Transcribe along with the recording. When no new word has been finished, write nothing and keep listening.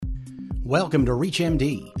Welcome to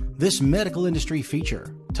ReachMD, this medical industry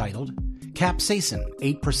feature titled Capsaicin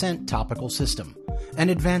 8% Topical System, an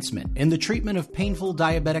advancement in the treatment of painful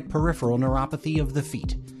diabetic peripheral neuropathy of the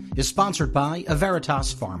feet, is sponsored by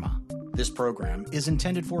Veritas Pharma. This program is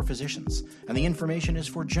intended for physicians, and the information is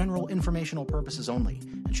for general informational purposes only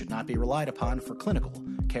and should not be relied upon for clinical,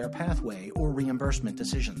 care pathway, or reimbursement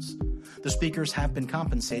decisions. The speakers have been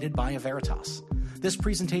compensated by Veritas. This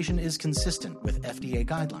presentation is consistent with FDA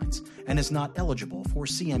guidelines and is not eligible for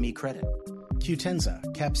CME credit. Qutenza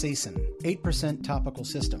Capsaicin 8% Topical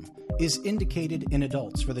System is indicated in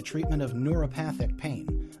adults for the treatment of neuropathic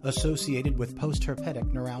pain associated with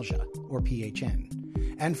postherpetic neuralgia, or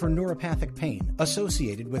PHN, and for neuropathic pain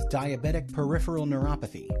associated with diabetic peripheral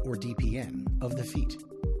neuropathy, or DPN, of the feet.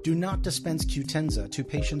 Do not dispense Qutenza to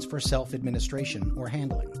patients for self-administration or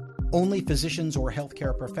handling. Only physicians or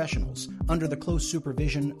healthcare professionals under the close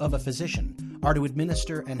supervision of a physician are to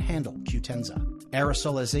administer and handle Qutenza.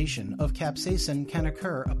 Aerosolization of capsaicin can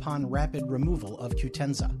occur upon rapid removal of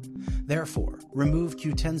Qutenza. Therefore, remove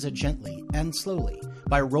Qutenza gently and slowly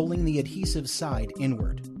by rolling the adhesive side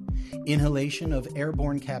inward. Inhalation of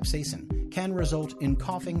airborne capsaicin can result in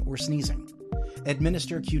coughing or sneezing.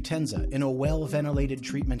 Administer Qutenza in a well-ventilated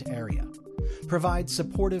treatment area. Provide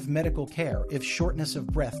supportive medical care if shortness of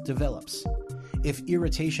breath develops. If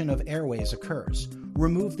irritation of airways occurs,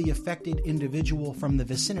 remove the affected individual from the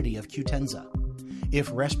vicinity of Qutenza. If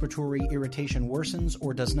respiratory irritation worsens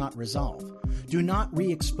or does not resolve, do not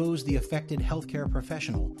re-expose the affected healthcare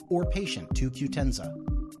professional or patient to Qutenza.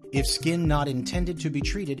 If skin not intended to be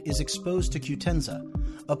treated is exposed to Qutenza,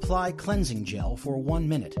 apply cleansing gel for 1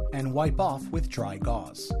 minute and wipe off with dry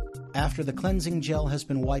gauze. After the cleansing gel has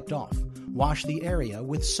been wiped off, wash the area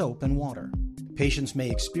with soap and water. Patients may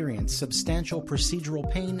experience substantial procedural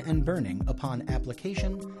pain and burning upon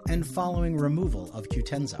application and following removal of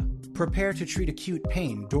Qutenza. Prepare to treat acute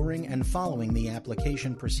pain during and following the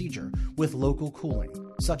application procedure with local cooling,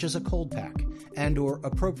 such as a cold pack and/or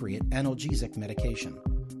appropriate analgesic medication.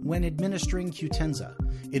 When administering Qutenza,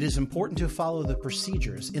 it is important to follow the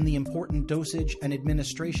procedures in the important dosage and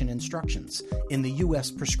administration instructions in the U.S.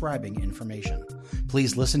 prescribing information.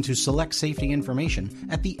 Please listen to select safety information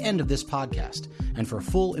at the end of this podcast, and for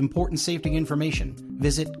full important safety information,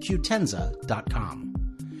 visit Qutenza.com.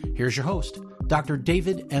 Here's your host, Dr.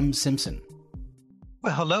 David M. Simpson.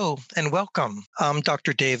 Well, hello and welcome. I'm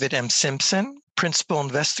Dr. David M. Simpson, principal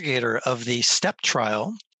investigator of the STEP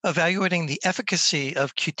trial, evaluating the efficacy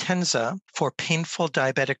of Qutenza for painful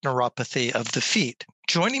diabetic neuropathy of the feet.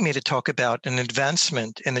 Joining me to talk about an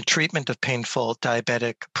advancement in the treatment of painful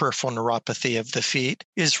diabetic peripheral neuropathy of the feet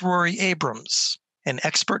is Rory Abrams, an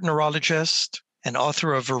expert neurologist and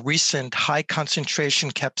author of a recent high-concentration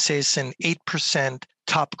capsaicin 8%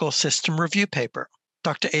 topical system review paper.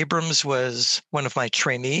 Dr. Abrams was one of my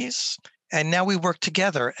trainees, and now we work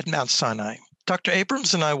together at Mount Sinai. Dr.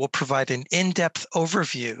 Abrams and I will provide an in-depth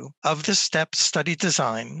overview of the STEP study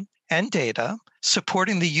design and data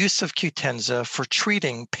supporting the use of Qutenza for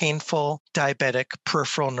treating painful diabetic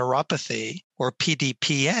peripheral neuropathy, or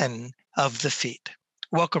PDPN, of the feet.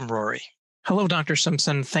 Welcome, Rory. Hello, Dr.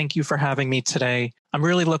 Simpson. Thank you for having me today. I'm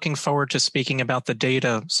really looking forward to speaking about the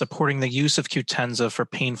data supporting the use of Qutenza for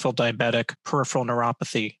painful diabetic peripheral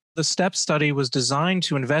neuropathy. The STEP study was designed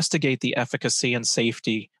to investigate the efficacy and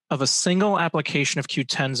safety of a single application of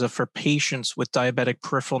Qutenza for patients with diabetic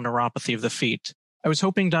peripheral neuropathy of the feet. I was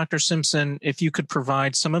hoping, Dr. Simpson, if you could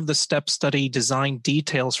provide some of the STEP study design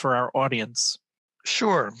details for our audience.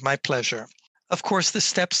 Sure, my pleasure. Of course, the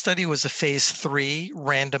STEP study was a phase 3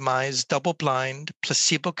 randomized, double-blind,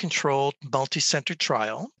 placebo-controlled, multi-center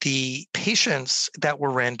trial. The patients that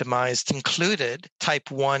were randomized included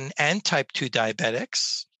type 1 and type 2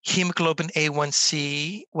 diabetics. Hemoglobin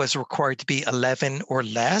A1C was required to be 11 or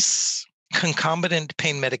less. Concomitant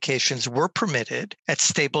pain medications were permitted at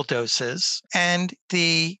stable doses. And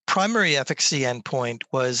the primary efficacy endpoint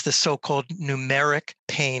was the so-called numeric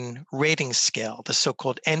pain rating scale, the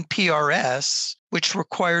so-called NPRS, which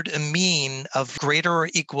required a mean of greater or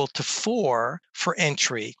equal to 4 for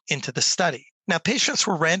entry into the study. Now, patients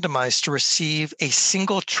were randomized to receive a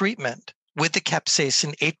single treatment with the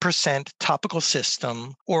capsaicin 8% topical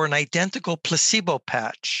system or an identical placebo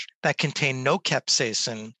patch that contained no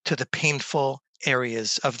capsaicin to the painful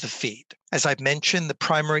areas of the feet. As I've mentioned, the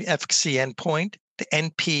primary efficacy endpoint, the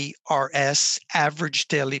NPRS average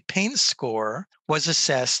daily pain score, was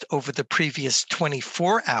assessed over the previous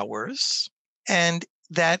 24 hours. And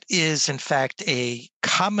that is, in fact, a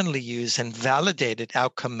commonly used and validated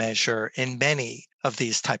outcome measure in many of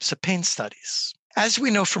these types of pain studies. As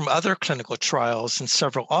we know from other clinical trials and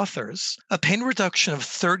several authors, a pain reduction of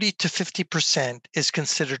 30 to 50% is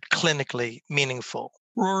considered clinically meaningful.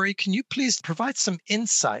 Rory, can you please provide some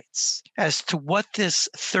insights as to what this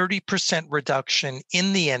 30% reduction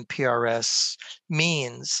in the NPRS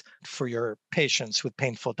means for your patients with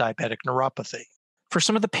painful diabetic neuropathy? For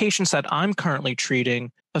some of the patients that I'm currently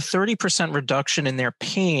treating, a 30% reduction in their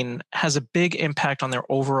pain has a big impact on their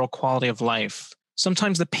overall quality of life.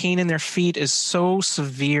 Sometimes the pain in their feet is so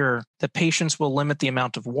severe that patients will limit the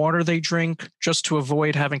amount of water they drink just to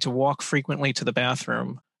avoid having to walk frequently to the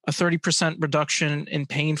bathroom. A 30% reduction in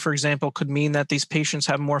pain, for example, could mean that these patients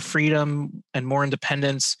have more freedom and more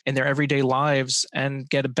independence in their everyday lives and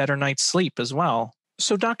get a better night's sleep as well.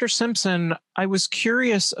 So, Dr. Simpson, I was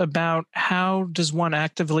curious about how does one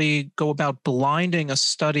actively go about blinding a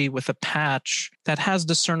study with a patch that has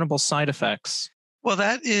discernible side effects? Well,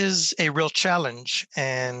 that is a real challenge.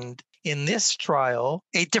 And in this trial,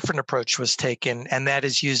 a different approach was taken, and that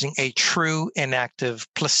is using a true inactive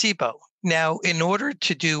placebo. Now, in order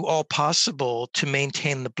to do all possible to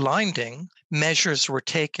maintain the blinding, measures were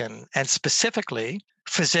taken, and specifically,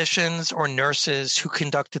 physicians or nurses who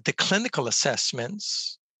conducted the clinical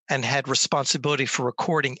assessments and had responsibility for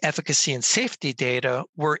recording efficacy and safety data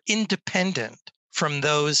were independent from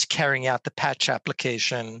those carrying out the patch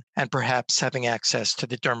application and perhaps having access to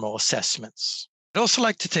the dermal assessments. I'd also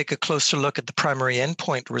like to take a closer look at the primary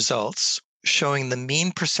endpoint results, showing the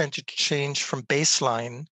mean percentage change from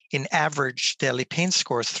baseline in average daily pain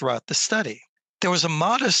scores throughout the study. There was a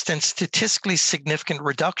modest and statistically significant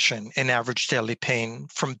reduction in average daily pain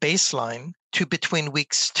from baseline to between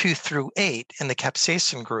weeks 2 through 8 in the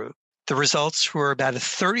capsaicin group. The results were about a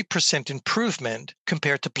 30% improvement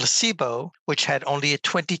compared to placebo, which had only a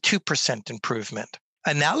 22% improvement.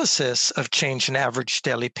 Analysis of change in average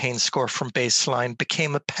daily pain score from baseline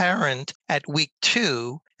became apparent at week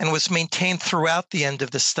 2 and was maintained throughout the end of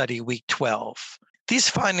the study, week 12. These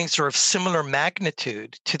findings are of similar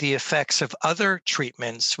magnitude to the effects of other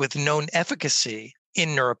treatments with known efficacy in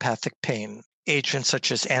neuropathic pain, agents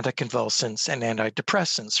such as anticonvulsants and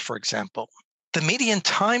antidepressants, for example. The median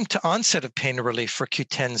time to onset of pain relief for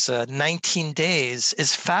Qutenza, 19 days,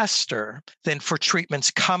 is faster than for treatments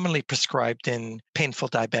commonly prescribed in painful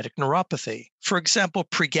diabetic neuropathy. For example,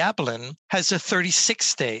 pregabalin has a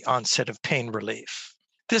 36-day onset of pain relief.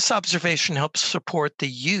 This observation helps support the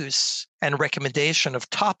use and recommendation of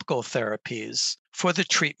topical therapies for the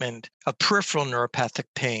treatment of peripheral neuropathic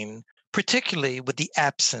pain, particularly with the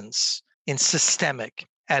absence in systemic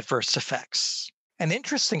adverse effects. An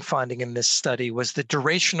interesting finding in this study was the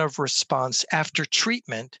duration of response after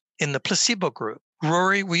treatment in the placebo group.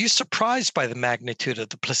 Rory, were you surprised by the magnitude of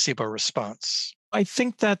the placebo response? I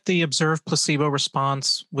think that the observed placebo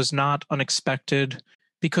response was not unexpected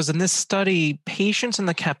because in this study, patients in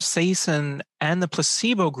the capsaicin and the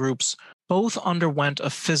placebo groups both underwent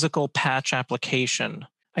a physical patch application.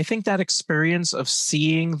 I think that experience of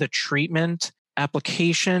seeing the treatment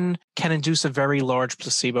application can induce a very large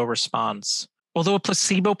placebo response. Although a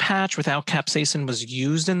placebo patch without capsaicin was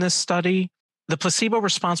used in this study, the placebo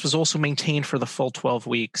response was also maintained for the full 12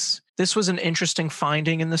 weeks. This was an interesting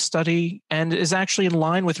finding in the study and is actually in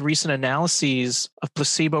line with recent analyses of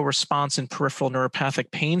placebo response in peripheral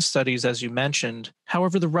neuropathic pain studies, as you mentioned.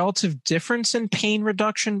 However, the relative difference in pain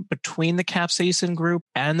reduction between the capsaicin group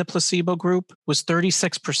and the placebo group was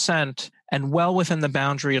 36% and well within the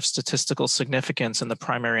boundary of statistical significance in the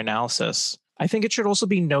primary analysis. I think it should also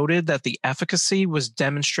be noted that the efficacy was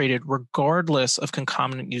demonstrated regardless of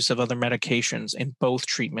concomitant use of other medications in both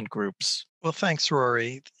treatment groups. Well, thanks,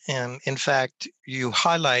 Rory. And in fact, you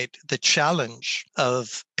highlight the challenge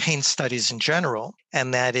of pain studies in general,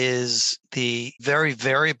 and that is the very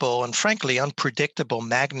variable and frankly unpredictable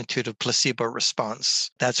magnitude of placebo response.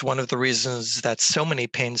 That's one of the reasons that so many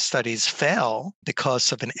pain studies fail,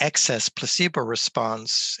 because of an excess placebo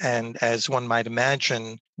response. And as one might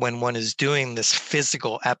imagine, when one is doing this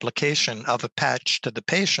physical application of a patch to the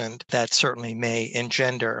patient, that certainly may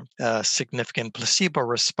engender a significant placebo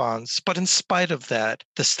response. But in spite of that,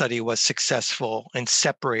 the study was successful in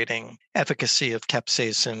separating efficacy of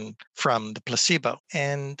capsaicin from the placebo.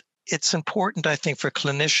 And it's important, I think, for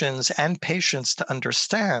clinicians and patients to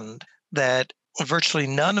understand that virtually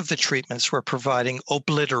none of the treatments were providing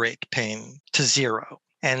obliterate pain to zero.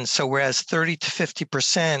 And so whereas 30 to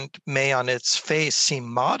 50% may on its face seem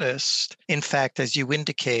modest, in fact, as you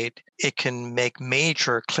indicate, it can make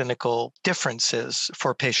major clinical differences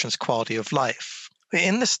for patients' quality of life.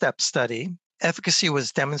 In the STEP study, efficacy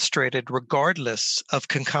was demonstrated regardless of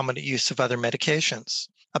concomitant use of other medications.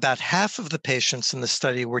 About half of the patients in the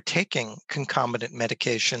study were taking concomitant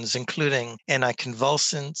medications, including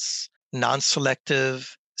anticonvulsants,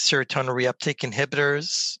 non-selective serotonin reuptake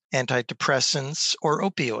inhibitors, antidepressants, or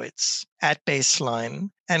opioids at baseline,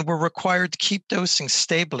 and were required to keep dosing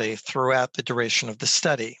stably throughout the duration of the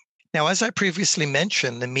study. Now, as I previously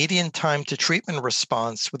mentioned, the median time to treatment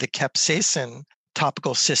response with the capsaicin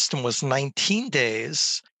topical system was 19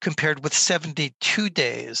 days, compared with 72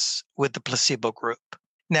 days with the placebo group.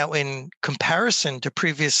 Now, in comparison to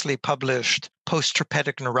previously published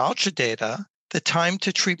post-herpetic neuralgia data, the time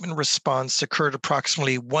to treatment response occurred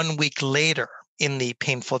approximately 1 week later in the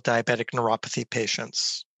painful diabetic neuropathy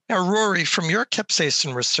patients. Now, Rory, from your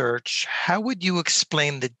capsaicin research, how would you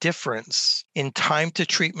explain the difference in time to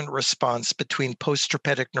treatment response between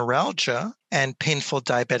post-herpetic neuralgia and painful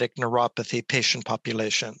diabetic neuropathy patient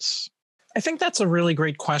populations? I think that's a really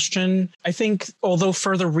great question. I think although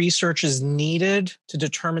further research is needed to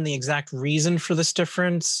determine the exact reason for this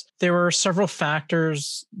difference, there are several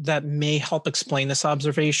factors that may help explain this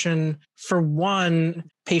observation. For one,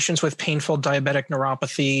 patients with painful diabetic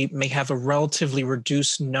neuropathy may have a relatively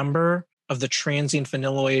reduced number of the transient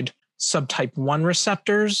vanilloid subtype 1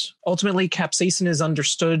 receptors. Ultimately, capsaicin is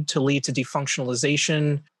understood to lead to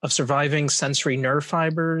defunctionalization of surviving sensory nerve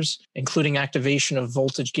fibers, including activation of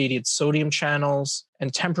voltage-gated sodium channels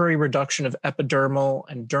and temporary reduction of epidermal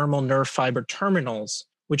and dermal nerve fiber terminals,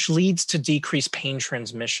 which leads to decreased pain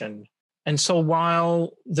transmission. And so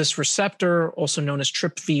while this receptor, also known as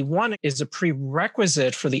TRPV1, is a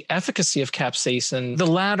prerequisite for the efficacy of capsaicin, the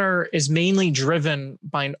latter is mainly driven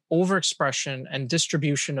by an overexpression and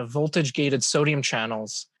distribution of voltage-gated sodium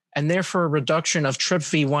channels, and therefore a reduction of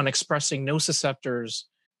TRPV1 expressing nociceptors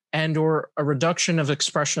and or a reduction of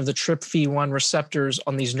expression of the TRPV1 receptors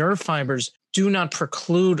on these nerve fibers do not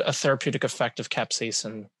preclude a therapeutic effect of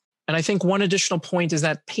capsaicin. And I think one additional point is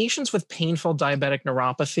that patients with painful diabetic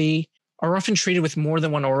neuropathy are often treated with more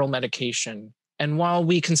than one oral medication. And while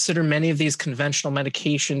we consider many of these conventional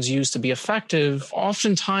medications used to be effective,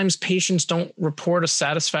 oftentimes patients don't report a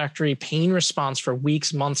satisfactory pain response for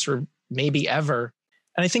weeks, months, or maybe ever.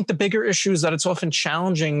 And I think the bigger issue is that it's often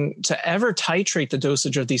challenging to ever titrate the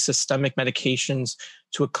dosage of these systemic medications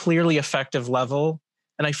to a clearly effective level.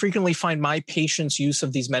 And I frequently find my patients' use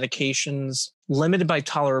of these medications limited by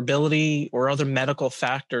tolerability or other medical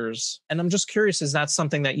factors. And I'm just curious, is that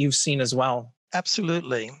something that you've seen as well?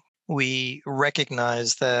 Absolutely. We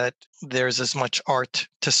recognize that there's as much art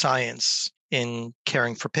to science in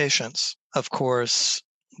caring for patients. Of course,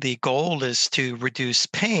 the goal is to reduce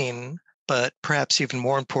pain, but perhaps even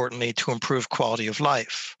more importantly, to improve quality of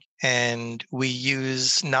life. And we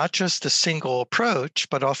use not just a single approach,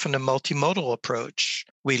 but often a multimodal approach.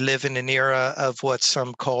 We live in an era of what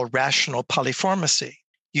some call rational polypharmacy,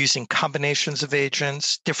 using combinations of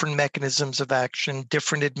agents, different mechanisms of action,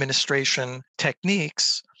 different administration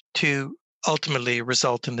techniques to ultimately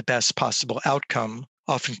result in the best possible outcome,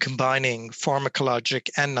 often combining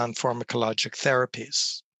pharmacologic and non-pharmacologic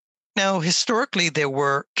therapies. Now, historically, there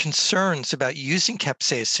were concerns about using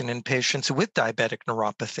capsaicin in patients with diabetic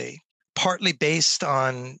neuropathy, partly based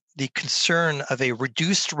on the concern of a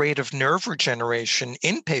reduced rate of nerve regeneration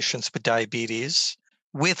in patients with diabetes,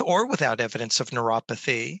 with or without evidence of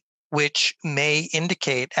neuropathy, which may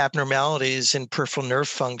indicate abnormalities in peripheral nerve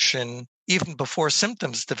function even before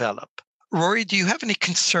symptoms develop. Rory, do you have any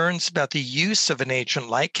concerns about the use of an agent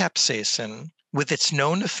like capsaicin with its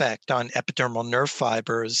known effect on epidermal nerve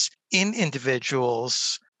fibers in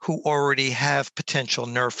individuals who already have potential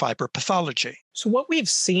nerve fiber pathology? So what we've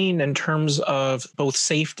seen in terms of both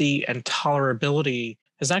safety and tolerability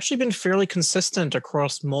has actually been fairly consistent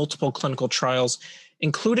across multiple clinical trials,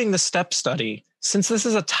 including the STEP study. Since this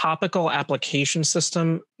is a topical application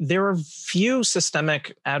system, there are few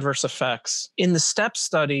systemic adverse effects. In the STEP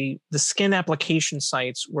study, the skin application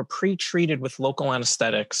sites were pre-treated with local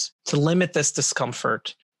anesthetics to limit this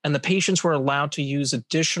discomfort, and the patients were allowed to use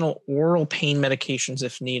additional oral pain medications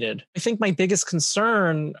if needed. I think my biggest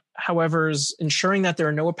concern, however, is ensuring that there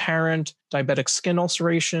are no apparent diabetic skin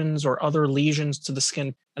ulcerations or other lesions to the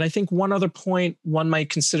skin. And I think one other point one might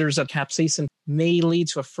consider is that capsaicin may lead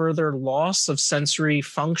to a further loss of sensory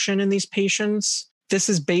function in these patients. This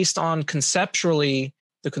is based on conceptually,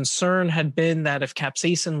 the concern had been that if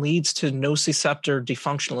capsaicin leads to nociceptor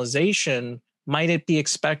defunctionalization, might it be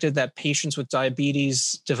expected that patients with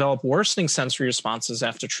diabetes develop worsening sensory responses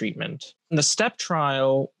after treatment? In the STEP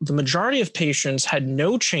trial, the majority of patients had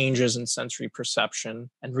no changes in sensory perception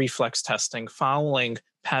and reflex testing following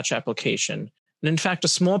patch application. And in fact, a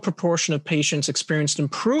small proportion of patients experienced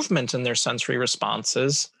improvement in their sensory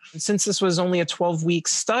responses. And since this was only a 12-week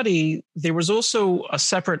study, there was also a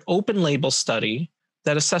separate open-label study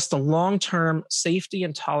that assessed the long-term safety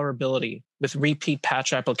and tolerability with repeat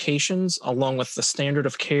patch applications, along with the standard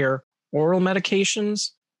of care oral medications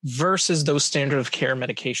versus those standard of care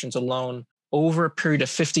medications alone over a period of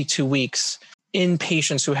 52 weeks in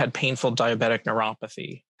patients who had painful diabetic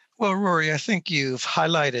neuropathy. Well, Rory, I think you've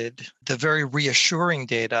highlighted the very reassuring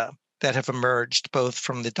data that have emerged both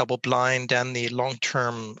from the double-blind and the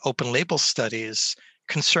long-term open-label studies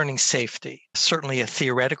concerning safety. Certainly a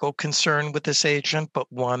theoretical concern with this agent,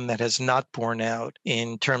 but one that has not borne out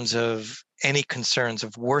in terms of any concerns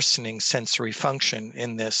of worsening sensory function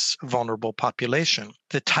in this vulnerable population.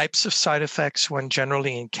 The types of side effects one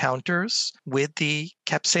generally encounters with the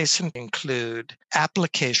capsaicin include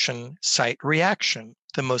application site reaction,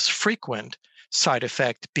 the most frequent side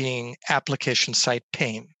effect being application site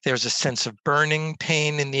pain. There's a sense of burning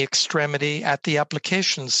pain in the extremity at the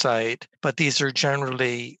application site, but these are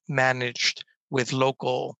generally managed with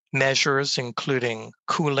local measures, including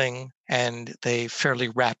cooling, and they fairly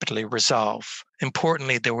rapidly resolve.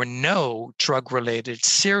 Importantly, there were no drug-related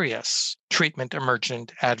serious treatment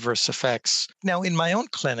emergent adverse effects. Now, in my own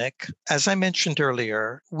clinic, as I mentioned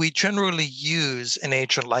earlier, we generally use an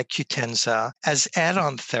agent like Qutenza as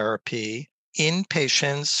add-on therapy in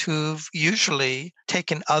patients who've usually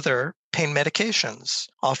taken other pain medications,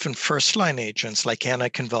 often first-line agents like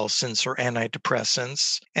anticonvulsants or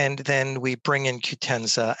antidepressants, and then we bring in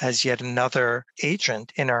Qutenza as yet another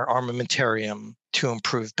agent in our armamentarium to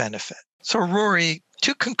improve benefit. So, Rory,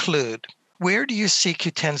 to conclude, where do you see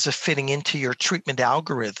Qutenza fitting into your treatment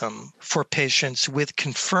algorithm for patients with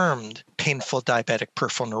confirmed painful diabetic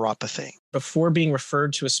peripheral neuropathy? Before being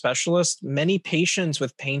referred to a specialist, many patients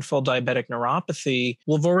with painful diabetic neuropathy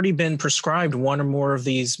will have already been prescribed one or more of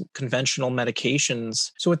these conventional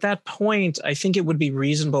medications. So at that point, I think it would be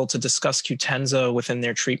reasonable to discuss Qutenza within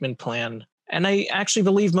their treatment plan. And I actually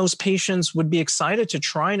believe most patients would be excited to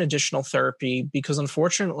try an additional therapy because,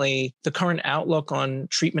 unfortunately, the current outlook on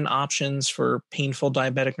treatment options for painful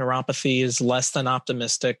diabetic neuropathy is less than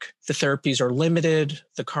optimistic. The therapies are limited,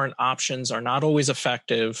 the current options are not always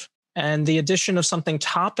effective, and the addition of something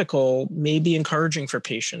topical may be encouraging for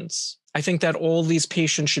patients. I think that all these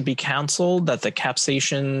patients should be counseled that the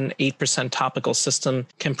Capsaicin 8% topical system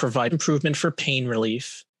can provide improvement for pain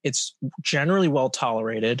relief. It's generally well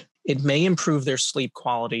tolerated. It may improve their sleep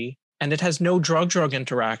quality, and it has no drug-drug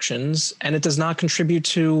interactions, and it does not contribute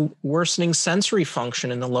to worsening sensory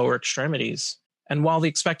function in the lower extremities. And while the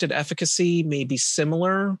expected efficacy may be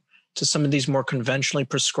similar to some of these more conventionally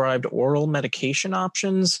prescribed oral medication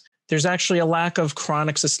options, there's actually a lack of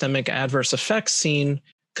chronic systemic adverse effects seen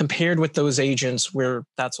compared with those agents where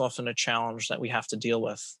that's often a challenge that we have to deal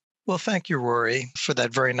with. Well, thank you, Rory, for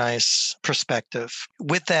that very nice perspective.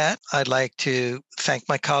 With that, I'd like to thank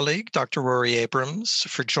my colleague, Dr. Rory Abrams,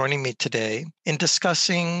 for joining me today in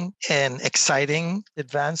discussing an exciting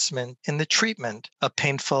advancement in the treatment of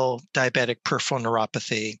painful diabetic peripheral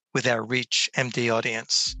neuropathy with our REACH-MD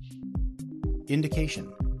audience.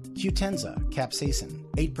 Indication: Qutenza Capsaicin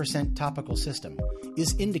 8% topical system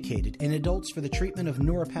is indicated in adults for the treatment of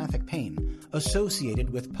neuropathic pain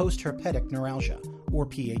associated with postherpetic neuralgia, or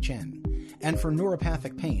PHN, and for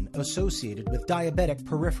neuropathic pain associated with diabetic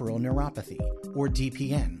peripheral neuropathy, or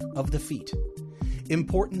DPN, of the feet.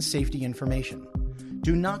 Important safety information: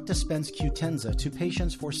 do not dispense Qutenza to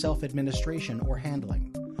patients for self-administration or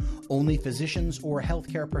handling. Only physicians or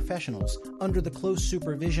healthcare professionals under the close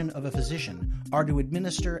supervision of a physician are to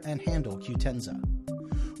administer and handle Qutenza.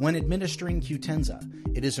 When administering Qutenza,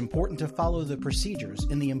 it is important to follow the procedures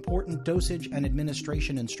in the important dosage and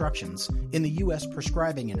administration instructions in the U.S.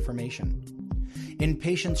 prescribing information. In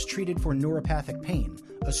patients treated for neuropathic pain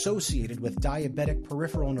associated with diabetic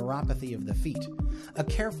peripheral neuropathy of the feet, a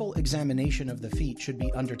careful examination of the feet should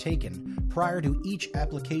be undertaken prior to each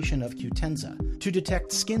application of Qutenza to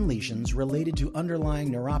detect skin lesions related to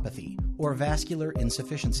underlying neuropathy or vascular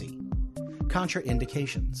insufficiency.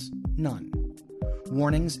 Contraindications: none.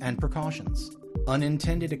 Warnings and precautions: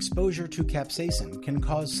 unintended exposure to capsaicin can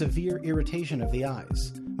cause severe irritation of the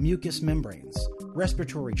eyes, mucous membranes,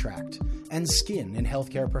 respiratory tract, and skin in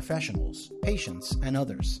healthcare professionals, patients, and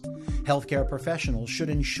others. Healthcare professionals should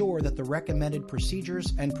ensure that the recommended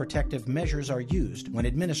procedures and protective measures are used when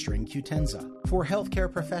administering Qutenza. For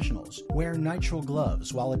healthcare professionals, wear nitrile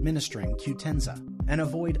gloves while administering Qutenza and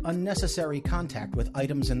avoid unnecessary contact with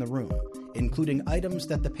items in the room, including items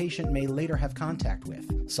that the patient may later have contact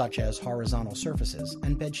with, such as horizontal surfaces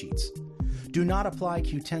and bedsheets. Do not apply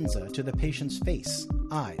Qutenza to the patient's face,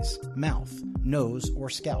 eyes, mouth, nose, or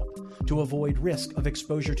scalp to avoid risk of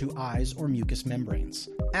exposure to eyes or mucous membranes.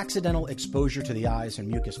 Accidental exposure to the eyes and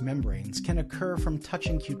mucous membranes can occur from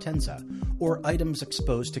touching Qutenza or items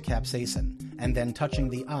exposed to capsaicin and then touching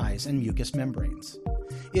the eyes and mucous membranes.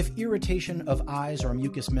 If irritation of eyes or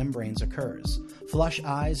mucous membranes occurs, flush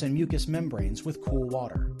eyes and mucous membranes with cool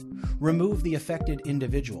water. Remove the affected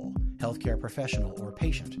individual, healthcare professional, or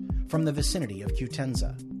patient from the vicinity of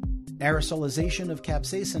Qutenza. Aerosolization of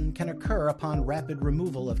capsaicin can occur upon rapid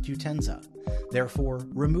removal of Qutenza. Therefore,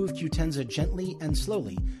 remove Qutenza gently and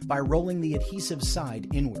slowly by rolling the adhesive side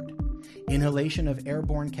inward. Inhalation of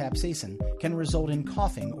airborne capsaicin can result in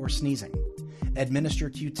coughing or sneezing. Administer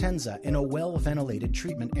Qutenza in a well-ventilated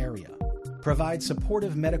treatment area. Provide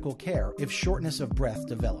supportive medical care if shortness of breath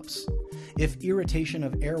develops. If irritation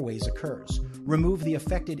of airways occurs, remove the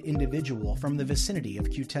affected individual from the vicinity of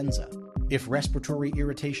Qutenza. If respiratory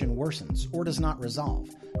irritation worsens or does not resolve,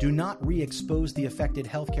 do not re-expose the affected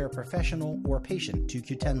healthcare professional or patient to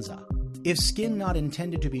Qutenza. If skin not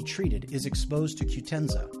intended to be treated is exposed to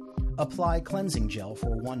Qutenza, apply cleansing gel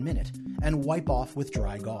for 1 minute and wipe off with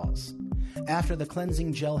dry gauze. After the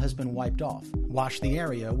cleansing gel has been wiped off, wash the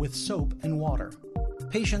area with soap and water.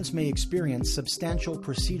 Patients may experience substantial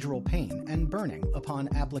procedural pain and burning upon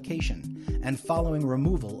application and following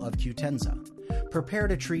removal of Qutenza. Prepare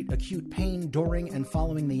to treat acute pain during and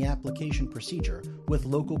following the application procedure with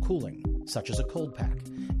local cooling, such as a cold pack,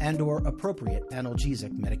 and/or appropriate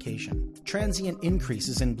analgesic medication. Transient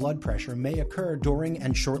increases in blood pressure may occur during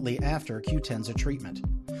and shortly after Qutenza treatment.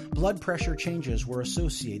 Blood pressure changes were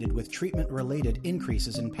associated with treatment-related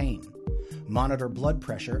increases in pain. Monitor blood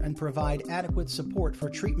pressure and provide adequate support for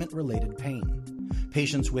treatment-related pain.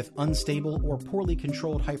 Patients with unstable or poorly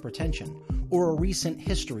controlled hypertension or a recent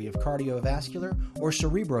history of cardiovascular or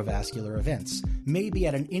cerebrovascular events may be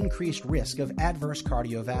at an increased risk of adverse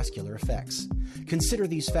cardiovascular effects. Consider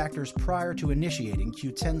these factors prior to initiating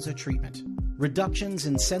Qutenza treatment. Reductions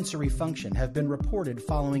in sensory function have been reported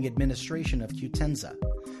following administration of Qutenza.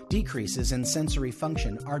 Decreases in sensory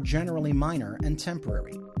function are generally minor and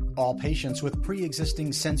temporary. All patients with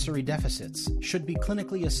pre-existing sensory deficits should be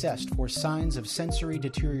clinically assessed for signs of sensory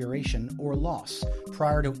deterioration or loss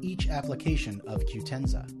prior to each application of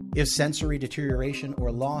Qutenza. If sensory deterioration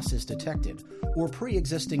or loss is detected or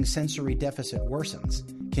pre-existing sensory deficit worsens,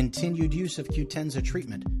 continued use of Qutenza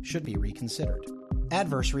treatment should be reconsidered.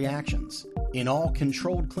 Adverse reactions. In all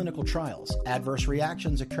controlled clinical trials, adverse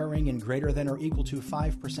reactions occurring in greater than or equal to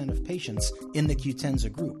 5% of patients in the Qutenza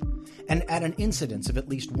group, and at an incidence of at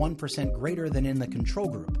least 1% greater than in the control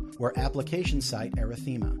group, were application site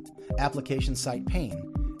erythema, application site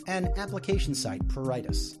pain, and application site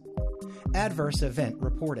pruritus. Adverse event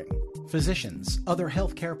reporting. Physicians, other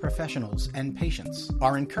healthcare professionals, and patients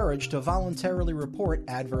are encouraged to voluntarily report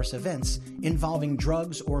adverse events involving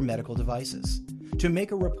drugs or medical devices. To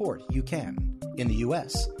make a report, you can. In the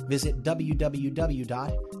U.S., visit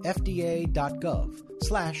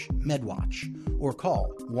www.fda.gov/medwatch or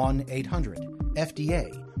call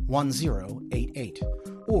 1-800-FDA-1088.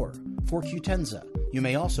 Or, for Qutenza, you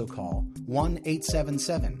may also call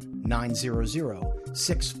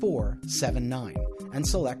 1-877-900-6479 and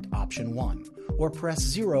select option 1, or press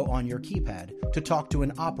 0 on your keypad to talk to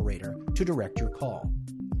an operator to direct your call.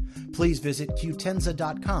 Please visit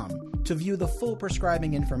Qutenza.com to view the full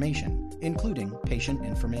prescribing information, including patient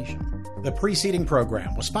information. The preceding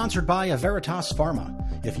program was sponsored by Veritas Pharma.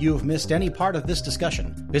 If you have missed any part of this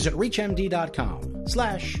discussion, visit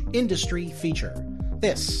reachmd.com/industry feature.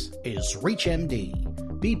 This is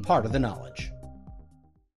ReachMD. Be part of the knowledge.